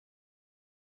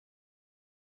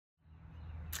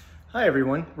Hi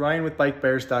everyone, Ryan with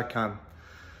BikeBears.com.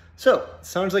 So,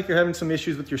 sounds like you're having some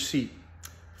issues with your seat.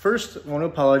 First, I want to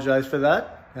apologize for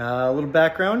that. A little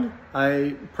background,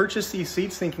 I purchased these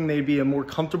seats thinking they'd be a more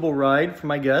comfortable ride for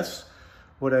my guests.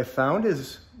 What I found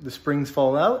is the springs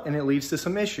fall out and it leads to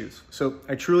some issues. So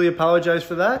I truly apologize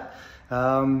for that.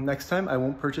 Next time I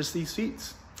won't purchase these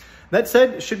seats. That said,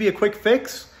 it should be a quick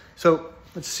fix. So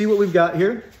let's see what we've got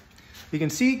here. You can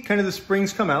see kind of the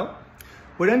springs come out.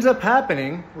 What ends up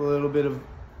happening, a little bit of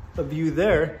a view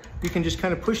there, you can just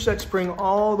kind of push that spring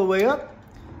all the way up.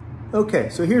 Okay,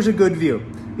 so here's a good view.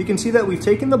 You can see that we've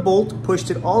taken the bolt,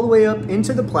 pushed it all the way up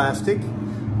into the plastic.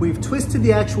 We've twisted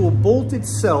the actual bolt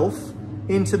itself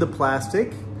into the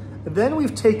plastic. Then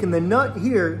we've taken the nut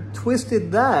here,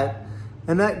 twisted that,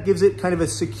 and that gives it kind of a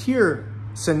secure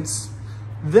sense.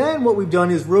 Then what we've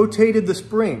done is rotated the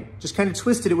spring, just kind of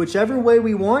twisted it whichever way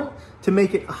we want to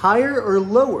make it higher or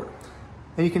lower.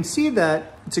 And you can see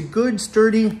that it's a good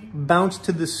sturdy bounce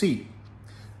to the seat.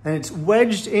 And it's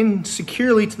wedged in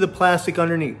securely to the plastic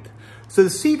underneath. So the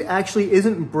seat actually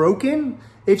isn't broken,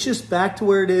 it's just back to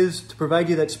where it is to provide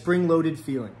you that spring-loaded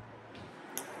feeling.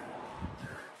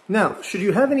 Now, should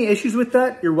you have any issues with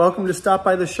that, you're welcome to stop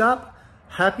by the shop.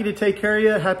 Happy to take care of you,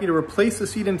 happy to replace the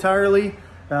seat entirely.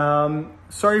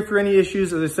 Sorry for any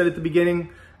issues, as I said at the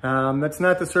beginning. That's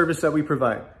not the service that we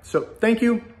provide. So thank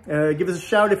you. Give us a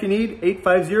shout if you need,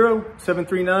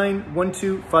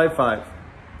 850-739-1255.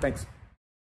 Thanks.